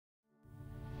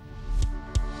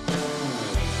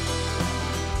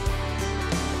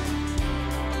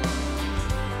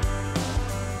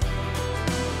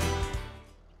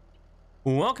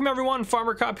Welcome everyone,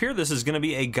 Farmer Cop here. This is going to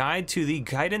be a guide to the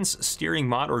guidance steering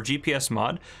mod or GPS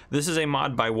mod. This is a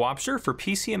mod by Wopster for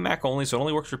PC and Mac only, so it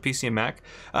only works for PC and Mac.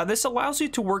 This allows you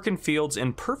to work in fields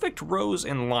in perfect rows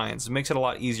and lines. It makes it a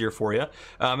lot easier for you.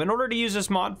 In order to use this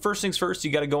mod, first things first,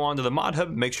 you got to go onto the mod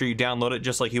hub, make sure you download it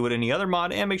just like you would any other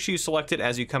mod, and make sure you select it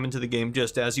as you come into the game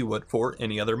just as you would for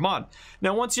any other mod.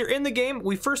 Now once you're in the game,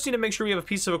 we first need to make sure we have a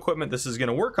piece of equipment this is going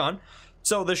to work on.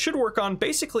 So this should work on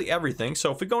basically everything.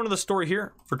 So if we go into the store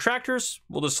here for tractors,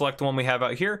 we'll just select the one we have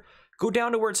out here, go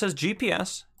down to where it says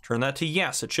GPS, turn that to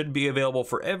yes. It should be available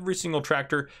for every single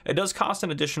tractor. It does cost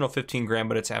an additional 15 grand,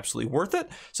 but it's absolutely worth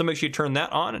it. So make sure you turn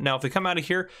that on. Now, if we come out of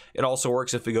here, it also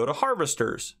works if we go to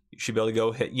harvesters. You should be able to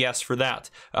go hit yes for that.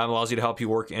 Allows you to help you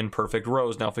work in perfect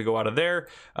rows. Now, if we go out of there,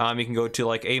 you can go to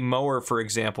like a mower, for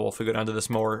example. If we go down to this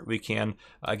mower, we can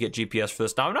get GPS for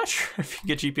this. Now, I'm not sure if you can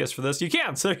get GPS for this. You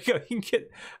can. So there you go. You can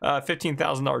get $15,000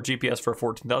 GPS for a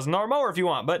 $14,000 mower if you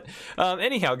want. But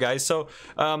anyhow, guys, so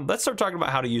let's start talking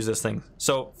about how to use this thing.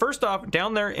 So first off,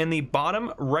 down there in the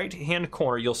bottom right-hand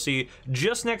corner, you'll see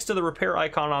just next to the repair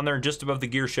icon on there, just above the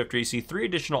gear shifter, you see 3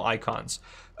 additional icons.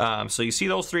 So you see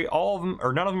those 3, all of them,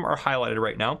 or none of them are highlighted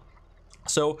right now.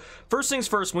 So first things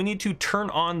first, we need to turn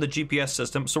on the GPS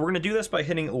system. So we're going to do this by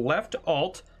hitting left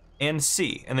Alt and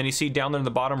C, and then you see down there in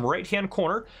the bottom right hand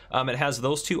corner, it has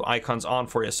those 2 icons on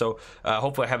for you. So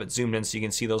hopefully I have it zoomed in so you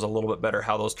can see those a little bit better,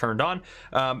 how those turned on.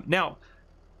 Now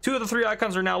 2 of the 3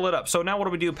 icons are now lit up. So now what do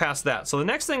we do past that? So the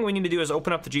next thing we need to do is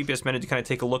open up the GPS menu to kind of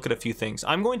take a look at a few things.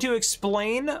 I'm going to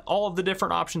explain all of the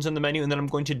different options in the menu, and then I'm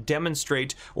going to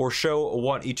demonstrate or show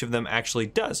what each of them actually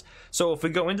does. So if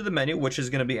we go into the menu, which is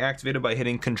going to be activated by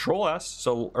hitting Control S,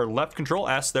 or left Control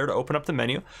S there to open up the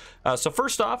menu. So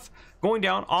first off, going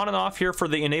down on and off here for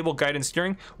the enable guidance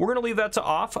steering, we're going to leave that to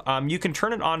off. You can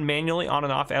turn it on manually on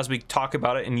and off as we talk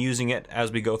about it and using it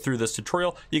as we go through this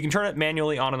tutorial. You can turn it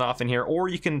manually on and off in here, or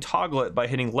you can toggle it by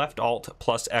hitting left Alt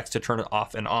plus X to turn it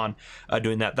off and on.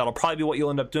 Doing that, that'll probably be what you'll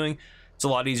end up doing. It's a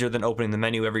lot easier than opening the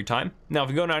menu every time. Now if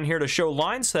we go down here to show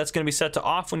lines, that's going to be set to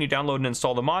off when you download and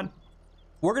install the mod.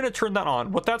 We're going to turn that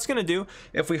on. What that's going to do,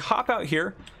 if we hop out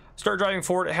here, start driving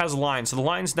forward, it has lines. So the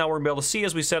lines now we're gonna be able to see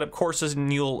as we set up courses,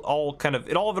 and you'll all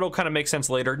of it will kind of make sense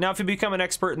later. Now if you become an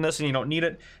expert in this and you don't need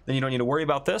it, then you don't need to worry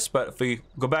about this. But if we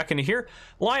go back into here,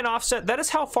 line offset, that is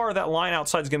how far that line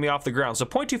outside is gonna be off the ground. So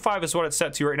 0.25 is what it's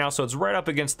set to right now, so it's right up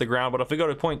against the ground. But if we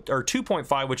go to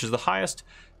 2.5, which is the highest,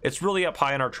 it's really up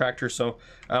high in our tractor. So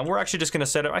we're actually just going to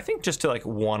set it, I think, just to like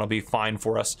 1 will be fine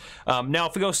for us. Now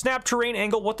if we go snap terrain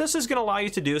angle, what this is going to allow you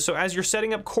to do, so as you're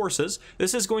setting up courses,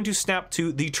 this is going to snap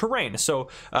to the terrain. So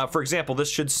for example,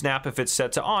 this should snap, if it's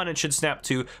set to on, it should snap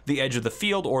to the edge of the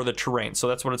field or the terrain. So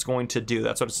that's what it's going to do.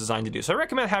 That's what it's designed to do. So I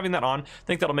recommend having that on. I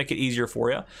think that'll make it easier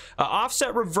for you.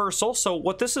 Offset reversal, so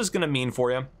what this is going to mean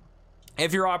for you,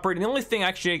 if you're operating, the only thing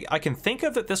actually I can think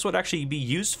of that this would actually be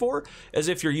used for is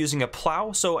if you're using a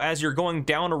plow. So as you're going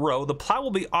down a row, the plow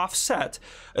will be offset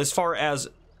as far as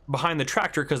behind the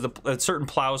tractor, because the certain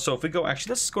plows. So if we go,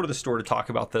 actually, let's go to the store to talk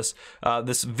about this.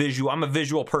 This visual, I'm a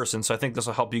visual person, so I think this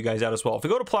will help you guys out as well. If we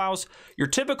go to plows, your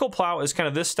typical plow is kind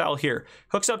of this style here,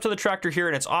 hooks up to the tractor here,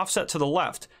 and it's offset to the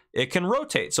left. It can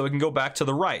rotate, so it can go back to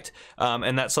the right,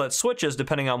 and so that switches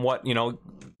depending on what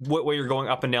way you're going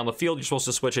up and down the field. You're supposed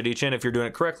to switch at each end. If you're doing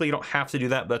it correctly, you don't have to do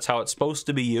that, but that's how it's supposed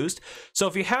to be used. So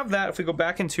if you have that, if we go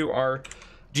back into our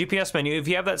GPS menu, if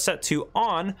you have that set to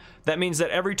on, that means that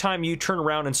every time you turn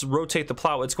around and rotate the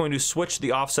plow, it's going to switch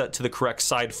the offset to the correct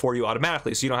side for you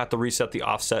automatically, so you don't have to reset the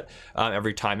offset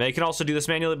every time. Now you can also do this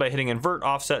manually by hitting invert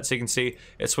offset, so you can see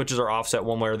it switches our offset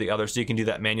one way or the other, so you can do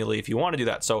that manually if you want to do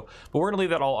that. So, but we're gonna leave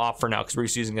that all off for now because we're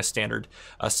just using a standard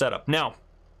setup. Now,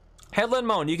 headland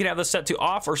mode, you can have this set to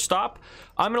off or stop.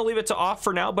 I'm going to leave it to off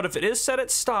for now, but if it is set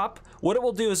at stop, what it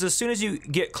will do is as soon as you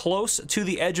get close to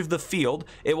the edge of the field,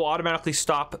 it will automatically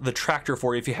stop the tractor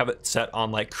for you if you have it set on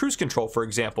like cruise control, for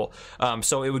example.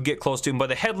 So it would get close to, by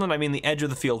the headland, I mean the edge of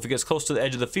the field. If it gets close to the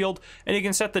edge of the field, and you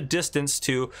can set the distance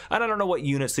to, and I don't know what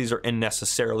units these are in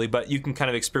necessarily, but you can kind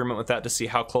of experiment with that to see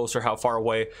how close or how far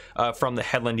away from the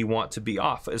headland you want to be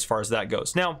off as far as that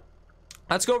goes. Now,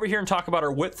 let's go over here and talk about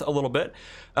our width a little bit.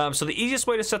 So the easiest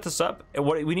way to set this up,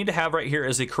 what we need to have right here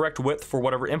is the correct width for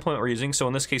whatever implement we're using. So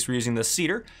in this case, we're using the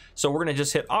cedar. So we're going to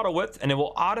just hit auto width, and it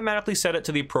will automatically set it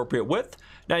to the appropriate width.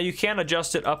 Now you can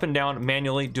adjust it up and down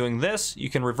manually doing this. You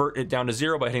can revert it down to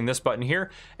 0 by hitting this button here.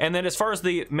 And then as far as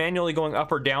the manually going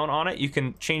up or down on it, you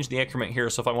can change the increment here.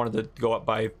 So if I wanted to go up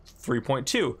by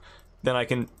 3.2, then I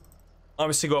can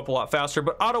obviously go up a lot faster,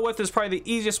 but auto width is probably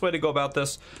the easiest way to go about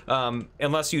this,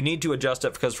 unless you need to adjust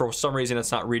it because for some reason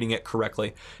it's not reading it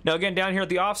correctly. Now again, down here at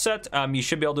the offset, you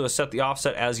should be able to set the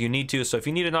offset as you need to. So if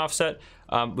you need an offset,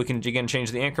 We can again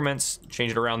change the increments,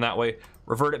 change it around that way,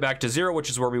 revert it back to 0, which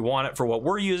is where we want it for what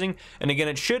we're using. And again,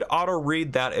 it should auto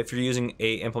read that if you're using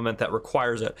a implement that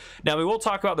requires it. Now we will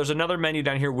talk about, there's another menu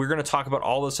down here. We're going to talk about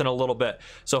all this in a little bit.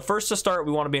 So first to start,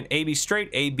 we want to be an AB straight,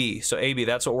 AB. So AB,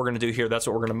 that's what we're going to do here. That's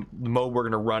what the mode we're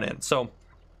going to run in. So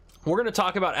we're going to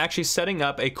talk about actually setting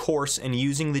up a course and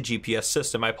using the GPS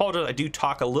system. I apologize, I do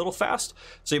talk a little fast,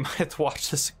 so you might have to watch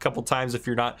this a couple times if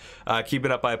you're not keeping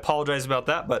up. I apologize about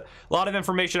that, but a lot of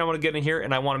information I want to get in here,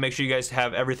 and I want to make sure you guys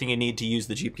have everything you need to use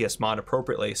the GPS mod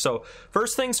appropriately. So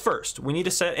first things first, we need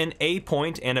to set an A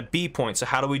point and a B point. So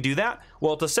how do we do that?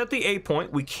 Well, to set the A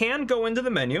point, we can go into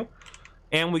the menu,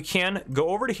 and we can go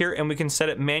over to here, and we can set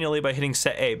it manually by hitting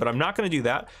set A, but I'm not going to do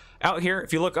that. Out here,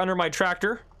 if you look under my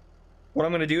tractor, what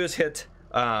I'm going to do is hit,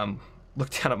 look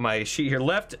down at my sheet here,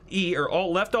 left E, or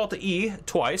left alt E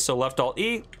twice. So left alt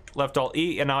E,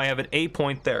 and now I have an A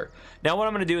point there. Now what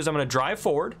I'm going to do is I'm going to drive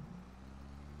forward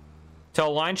till a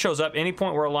line shows up. Any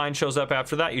point where a line shows up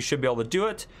after that, you should be able to do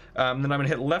it. Then I'm going to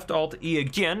hit left alt E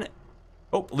again.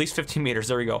 Oh, at least 15 meters.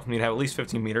 There we go. We need to have at least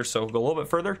 15 meters, so go a little bit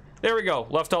further. There we go.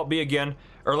 Left alt B again,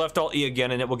 or left alt E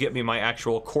again, and it will get me my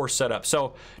actual course setup.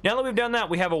 So now that we've done that,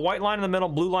 we have a white line in the middle,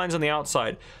 blue lines on the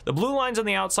outside. The blue lines on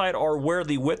the outside are where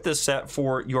the width is set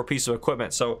for your piece of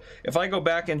equipment. So if I go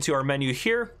back into our menu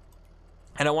here,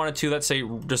 and I wanted to, let's say,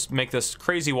 just make this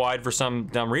crazy wide for some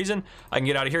dumb reason, I can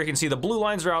get out of here. You can see the blue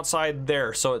lines are outside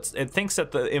there, so it thinks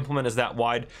that the implement is that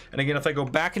wide. And again, if I go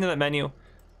back into that menu,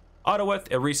 auto width,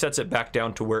 it resets it back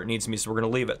down to where it needs to be, so we're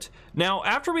going to leave it. Now,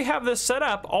 after we have this set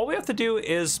up, all we have to do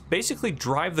is basically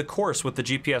drive the course with the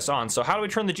GPS on. So how do we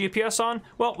turn the GPS on?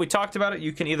 Well, we talked about it.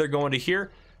 You can either go into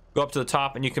here, go up to the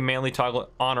top, and you can manually toggle it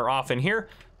on or off in here,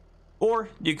 or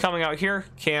you coming out here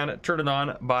can turn it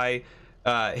on by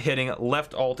hitting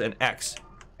left alt and X,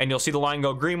 and you'll see the line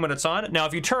go green when it's on. Now,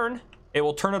 if you turn, it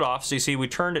will turn it off. So you see we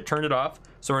turned it off.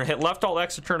 So we're going to hit left alt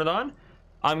X to turn it on.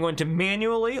 I'm going to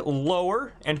manually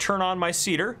lower and turn on my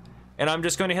seater, and I'm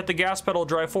just going to hit the gas pedal,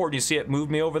 drive forward. You see it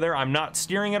move me over there. I'm not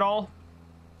steering at all.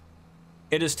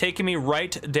 It is taking me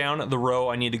right down the row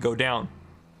I need to go down.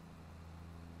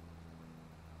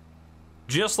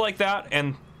 Just like that,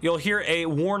 and you'll hear a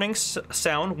warning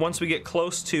sound once we get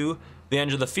close to the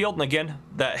edge of the field. And again,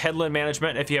 that headland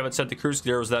management, if you have it set to cruise,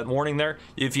 there was that warning there.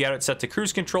 If you had it set to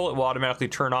cruise control, it will automatically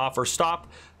turn off or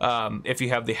stop if you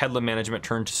have the headland management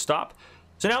turned to stop.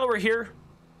 So now that we're here,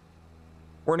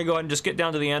 we're going to go ahead and just get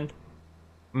down to the end.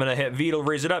 I'm going to hit V to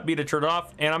raise it up, B to turn it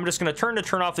off, and I'm just going to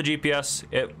turn off the GPS.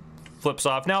 It flips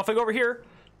off. Now, if I go over here,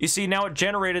 you see now it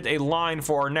generated a line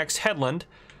for our next headland,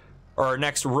 or our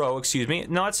next row, excuse me.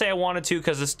 Now, let's say I wanted to,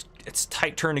 because it's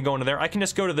tight turn to go into there. I can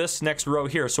just go to this next row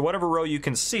here. So whatever row you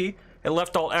can see, hit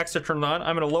left alt X to turn it on.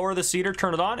 I'm going to lower the seater,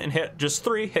 turn it on, and hit just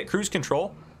 3, hit cruise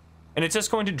control, and it's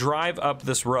just going to drive up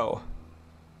this row.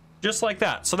 Just like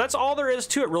that. So that's all there is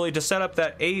to it, really, to set up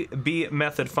that A-B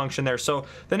method function there. So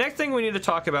the next thing we need to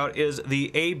talk about is the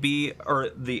A-B,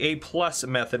 or the A+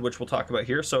 method, which we'll talk about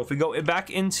here. So if we go back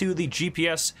into the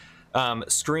GPS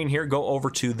screen here, go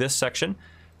over to this section,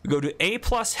 we go to A+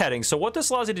 heading. So what this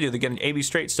allows you to do, again, A-B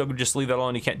straight, still just leave that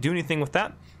alone. You can't do anything with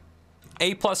that.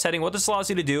 A+ heading, what this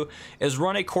allows you to do is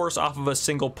run a course off of a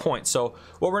single point. So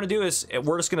what we're going to do is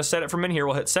we're just going to set it from in here.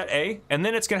 We'll hit set A, and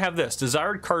then it's going to have this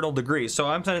desired cardinal degrees. So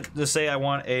I'm going to say I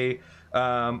want a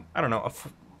I don't know, a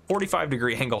 45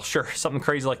 degree angle, sure, something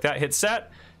crazy like that. Hit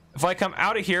set. If I come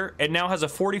out of here, it now has a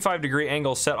 45 degree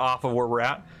angle set off of where we're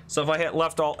at. So if I hit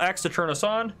left alt X to turn us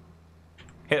on,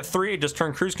 hit 3, just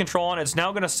turn cruise control on, it's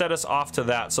now going to set us off to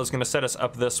that. So it's going to set us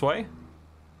up this way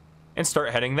and start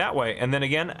heading that way. And then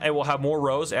again, it will have more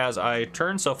rows as I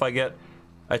turn. So if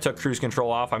I took cruise control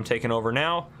off, I'm taking over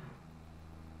now.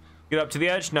 Get up to the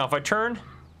edge. Now if I turn,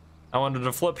 I wanted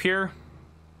to flip here.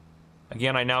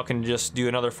 Again, I now can just do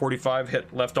another 45,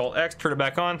 hit left alt X, turn it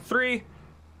back on, 3,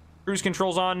 cruise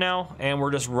control's on now, and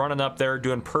we're just running up there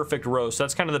doing perfect rows. So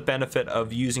that's kind of the benefit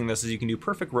of using this, is you can do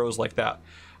perfect rows like that.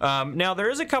 Now there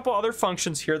is a couple other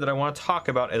functions here that I want to talk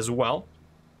about as well.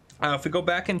 If we go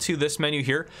back into this menu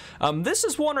here, this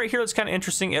is one right here that's kind of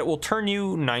interesting. It will turn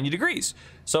you 90 degrees.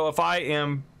 So if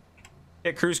I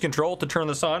hit cruise control to turn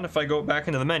this on, if I go back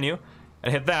into the menu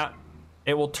and hit that,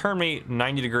 it will turn me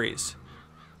 90 degrees.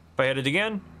 If I hit it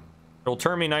again, it will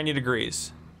turn me 90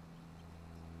 degrees.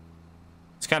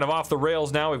 It's kind of off the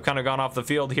rails now. We've kind of gone off the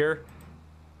field here.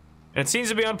 And it seems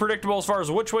to be unpredictable as far as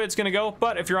which way it's going to go,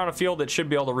 but if you're on a field, it should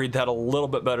be able to read that a little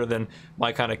bit better than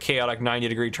my kind of chaotic 90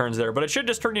 degree turns there. But it should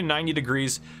just turn you 90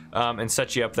 degrees and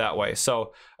set you up that way.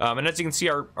 So, and as you can see,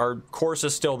 our course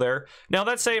is still there. Now,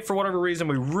 let's say for whatever reason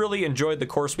we really enjoyed the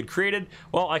course we created.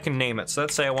 Well, I can name it. So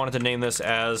let's say I wanted to name this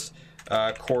as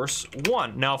course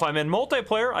 1. Now, if I'm in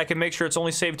multiplayer, I can make sure it's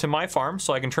only saved to my farm,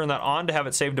 so I can turn that on to have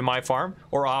it saved to my farm,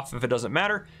 or off if it doesn't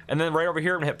matter. And then right over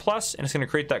here, I'm gonna hit plus, and it's gonna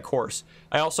create that course.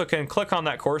 I also can click on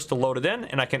that course to load it in,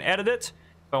 and I can edit it.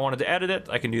 If I wanted to edit it,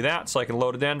 I can do that, so I can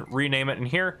load it in, rename it in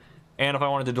here, and if I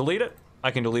wanted to delete it,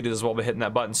 I can delete it as well by hitting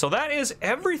that button. So that is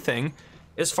everything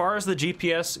as far as the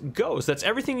GPS goes. That's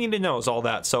everything you need to know, is all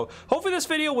that. So hopefully this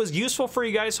video was useful for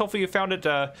you guys. Hopefully you found it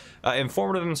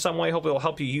informative in some way. Hopefully it'll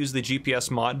help you use the GPS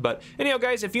mod. But anyhow,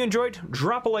 guys, if you enjoyed,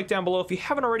 drop a like down below. If you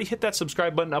haven't already, hit that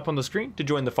subscribe button up on the screen to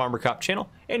join the Farmer Cop channel,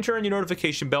 and turn on your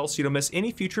notification bell so you don't miss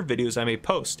any future videos I may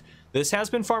post. This has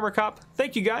been Farmer Cop.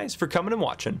 Thank you guys for coming and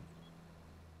watching.